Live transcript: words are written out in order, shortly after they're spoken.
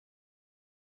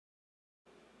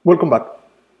Welcome back.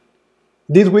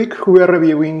 This week we are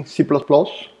reviewing C++.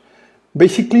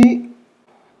 Basically,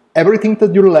 everything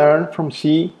that you learn from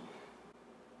C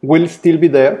will still be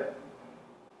there,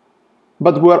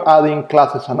 but we are adding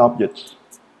classes and objects.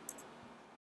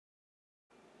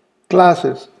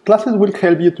 Classes will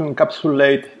help you to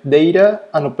encapsulate data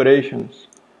and operations,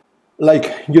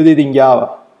 like you did in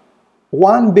Java.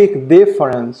 One big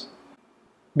difference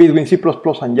between C++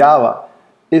 and Java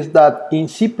is that in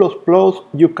C++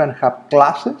 you can have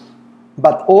classes,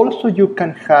 but also you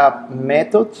can have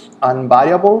methods and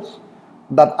variables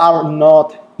that are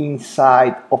not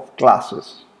inside of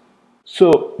classes.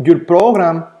 So your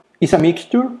program is a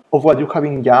mixture of what you have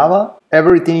in Java,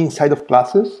 everything inside of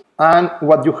classes, and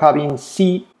what you have in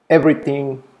C,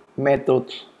 everything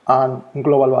methods and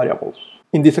global variables.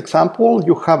 In this example,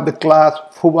 you have the class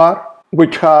foobar,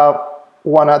 which have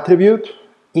one attribute,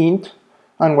 int,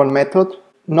 and one method.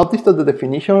 Notice that the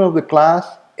definition of the class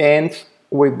ends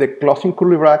with the closing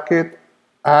curly bracket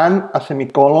and a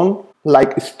semicolon,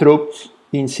 like structs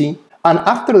in C. And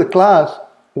after the class,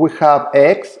 we have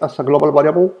x as a global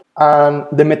variable and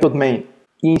the method main.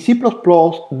 In C++,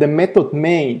 the method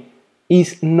main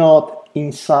is not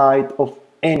inside of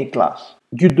any class.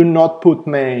 You do not put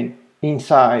main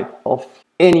inside of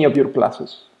any of your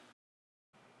classes.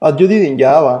 As you did in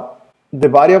Java, the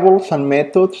variables and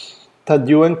methods that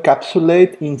you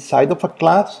encapsulate inside of a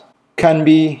class can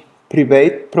be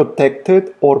private,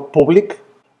 protected, or public.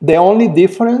 The only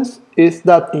difference is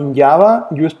that in Java,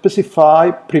 you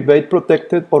specify private,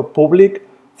 protected, or public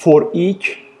for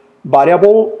each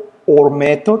variable or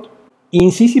method.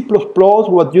 In C++,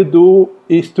 what you do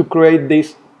is to create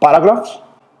these paragraphs.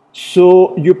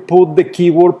 So you put the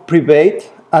keyword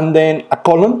private and then a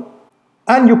colon,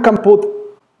 and you can put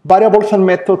variables and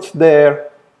methods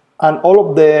there, and all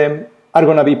of them are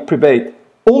going to be private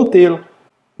until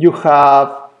you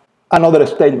have another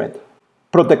statement,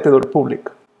 protected or public.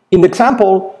 In the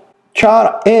example,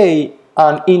 char a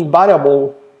and int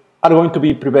variable are going to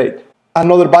be private.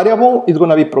 Another variable is going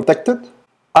to be protected,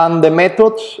 and the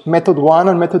methods, method 1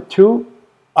 and method 2,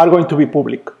 are going to be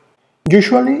public.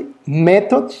 Usually,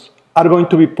 methods are going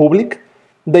to be public.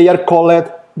 They are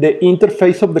called the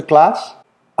interface of the class,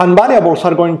 and variables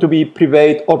are going to be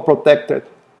private or protected.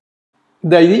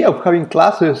 The idea of having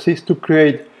classes is to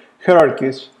create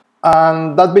hierarchies,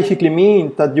 and that basically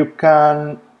means that you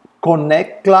can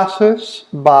connect classes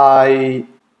by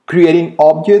creating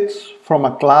objects from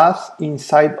a class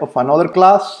inside of another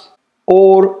class,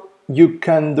 or you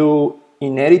can do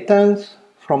inheritance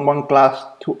from one class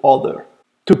to other.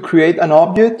 To create an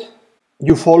object,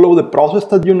 you follow the process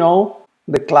that you know,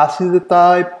 the class is the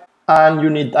type, and you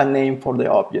need a name for the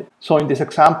object. So in this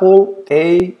example,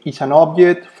 A is an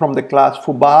object from the class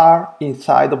foobar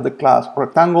inside of the class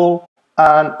rectangle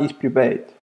and is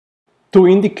private. To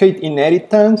indicate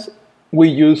inheritance, we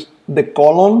use the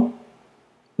colon.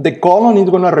 The colon is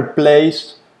going to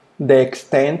replace the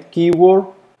extend keyword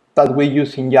that we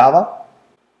use in Java.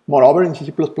 Moreover, in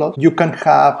C++, you can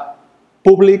have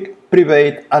public,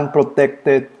 private, and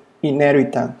protected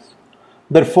inheritance.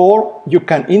 Therefore, you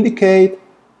can indicate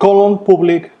colon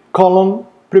public, colon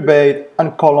private,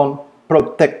 and colon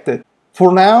protected.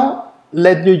 For now,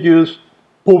 let you use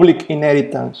public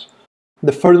inheritance.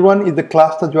 The first one is the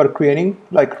class that you are creating,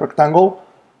 like rectangle,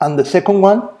 and the second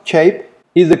one, shape,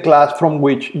 is the class from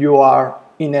which you are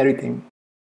inheriting.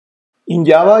 In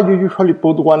Java, you usually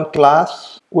put one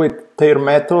class with their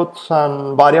methods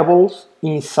and variables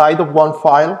inside of one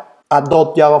file, a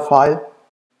 .java file.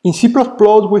 In C++,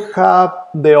 we have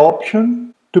the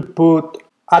option to put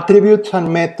attributes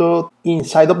and methods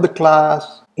inside of the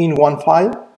class in one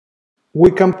file.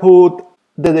 We can put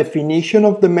the definition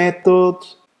of the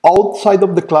methods outside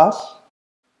of the class,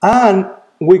 and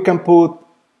we can put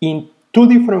in two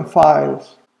different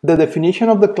files the definition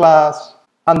of the class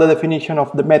and the definition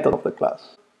of the method of the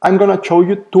class. I'm going to show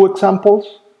you two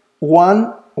examples,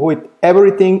 one with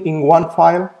everything in one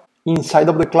file inside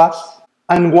of the class,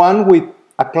 and one with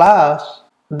a class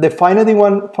defined in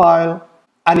one file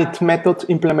and its methods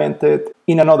implemented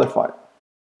in another file.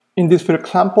 In this first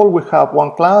example, we have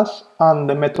one class and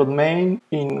the method main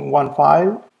in one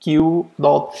file,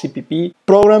 q.cpp.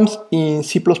 Programs in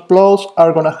C++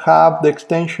 are going to have the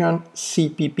extension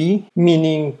cpp,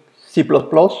 meaning C++.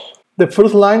 The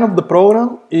first line of the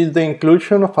program is the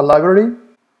inclusion of a library.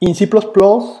 In C++,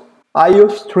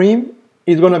 IOStream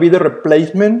is going to be the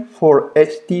replacement for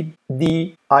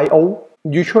stdio.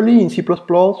 Usually in C++,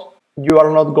 you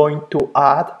are not going to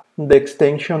add the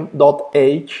extension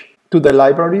 .h to the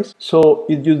libraries, so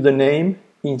it uses the name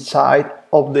inside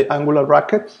of the angular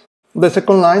brackets. The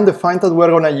second line defines that we're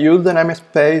going to use the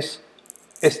namespace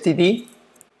std.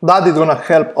 That is going to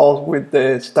help us with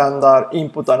the standard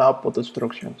input and output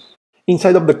instructions.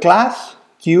 Inside of the class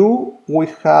Q, we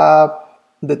have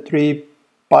the three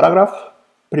paragraphs: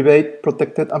 private,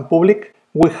 protected, and public.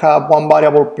 We have one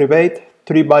variable private,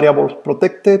 three variables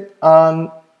protected, and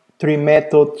three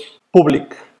methods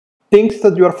public. Things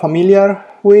that you are familiar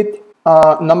with.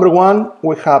 Number one,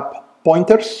 we have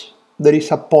pointers. There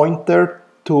is a pointer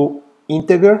to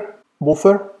integer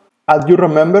buffer. As you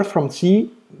remember from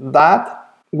C, that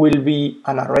will be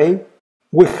an array.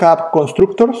 We have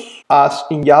constructors, as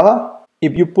in Java.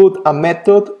 If you put a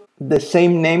method the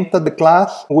same name as the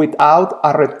class without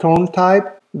a return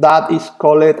type, that is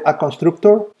called a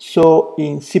constructor. So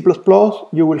in C++,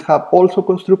 you will have also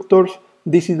constructors.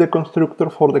 This is the constructor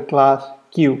for the class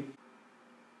Q.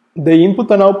 The input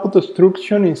and output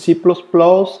instruction in C++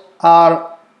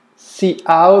 are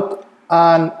cout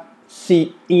and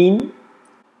cin.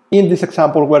 In this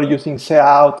example, we're using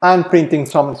cout and printing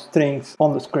some strings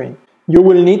on the screen. You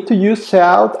will need to use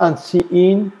cout and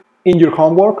cin in your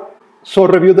homework, so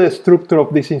review the structure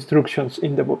of these instructions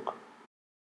in the book.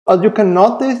 As you can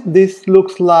notice, this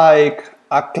looks like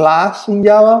a class in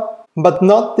Java, but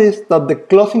notice that the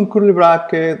closing curly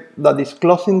bracket that is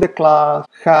closing the class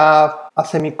have a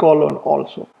semicolon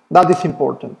also. That is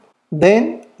important.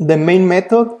 Then the main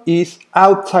method is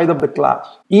outside of the class.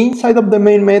 Inside of the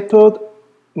main method,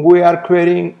 we are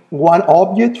creating one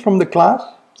object from the class,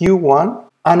 Q1,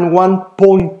 and one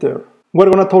pointer. We're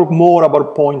going to talk more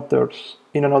about pointers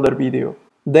in another video.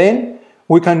 Then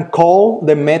we can call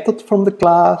the method from the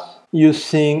class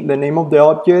using the name of the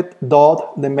object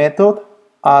dot the method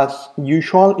as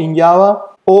usual in Java,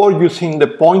 or using the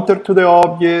pointer to the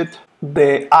object,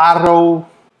 the arrow,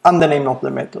 and the name of the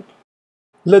method.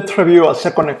 Let's review a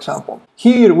second example.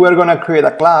 Here we're going to create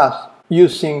a class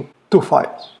using two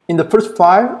files. In the first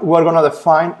file, we're going to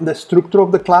define the structure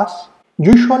of the class.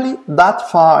 Usually that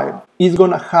file is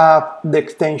going to have the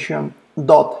extension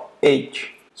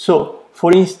 .h. So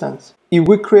for instance, if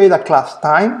we create a class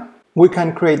time, we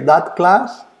can create that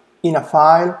class in a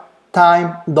file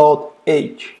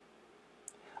time.h.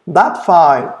 That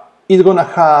file is going to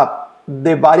have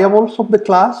the variables of the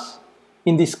class,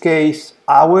 in this case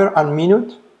hour and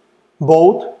minute,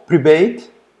 both private,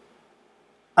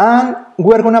 and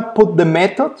we're going to put the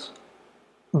methods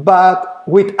but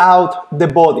without the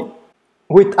body,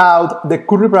 without the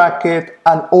curly bracket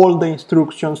and all the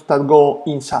instructions that go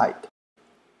inside.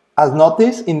 As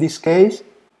noticed, in this case,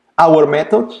 our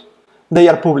methods, they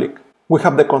are public. We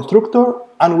have the constructor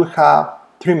and we have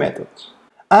three methods.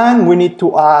 And we need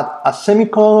to add a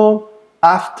semicolon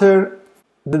after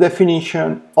the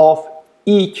definition of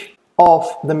each of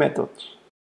the methods.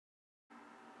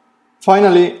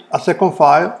 Finally, a second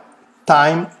file,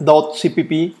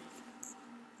 time.cpp,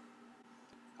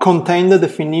 contains the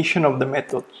definition of the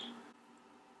methods.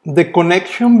 The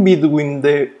connection between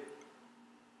the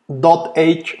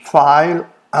 .h file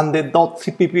and the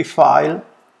 .cpp file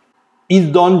is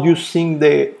done using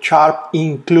the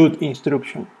 #include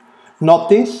instruction.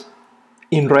 Notice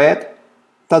in red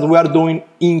that we are doing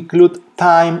include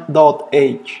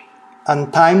time.h,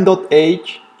 and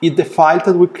time.h is the file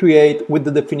that we create with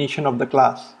the definition of the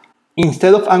class.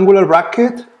 Instead of angular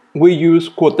bracket, we use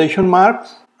quotation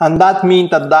marks, and that means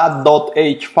that that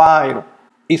 .h file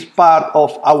is part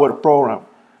of our program,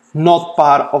 not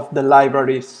part of the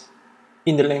libraries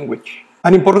in the language.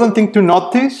 An important thing to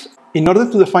notice, in order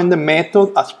to define the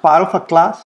method as part of a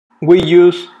class, we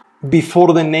use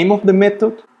before the name of the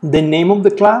method, the name of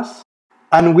the class,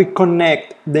 and we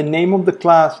connect the name of the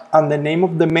class and the name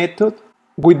of the method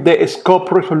with the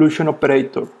scope resolution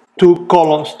operator, two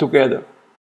columns together.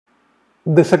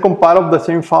 The second part of the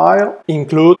same file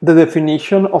includes the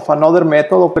definition of another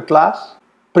method of the class,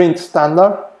 print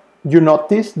standard. You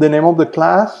notice the name of the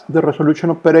class, the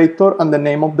resolution operator, and the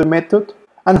name of the method.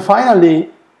 And finally,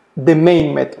 the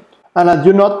main method. And as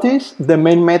you notice, the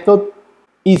main method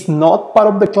is not part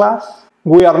of the class.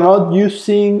 We are not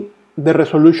using the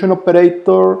resolution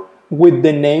operator with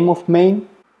the name of main.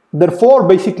 Therefore,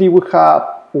 basically we have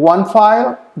one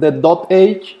file, the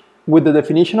 .h, with the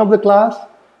definition of the class,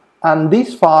 and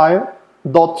this file,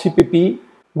 .cpp,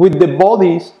 with the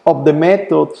bodies of the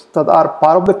methods that are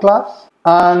part of the class,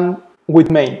 and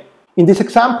with main. In this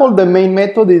example, the main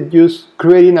method is just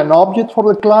creating an object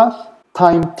for the class,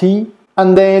 time t,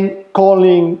 and then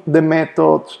calling the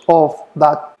methods of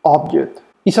that object.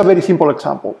 It's a very simple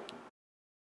example.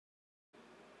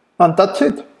 And that's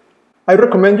it. I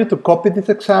recommend you to copy these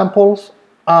examples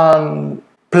and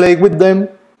play with them.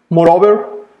 Moreover,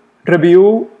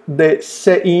 review the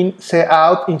cin,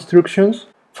 cout instructions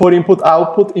for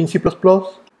input-output in C++.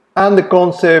 and the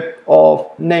concept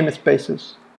of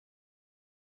namespaces.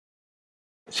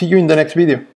 See you in the next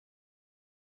video.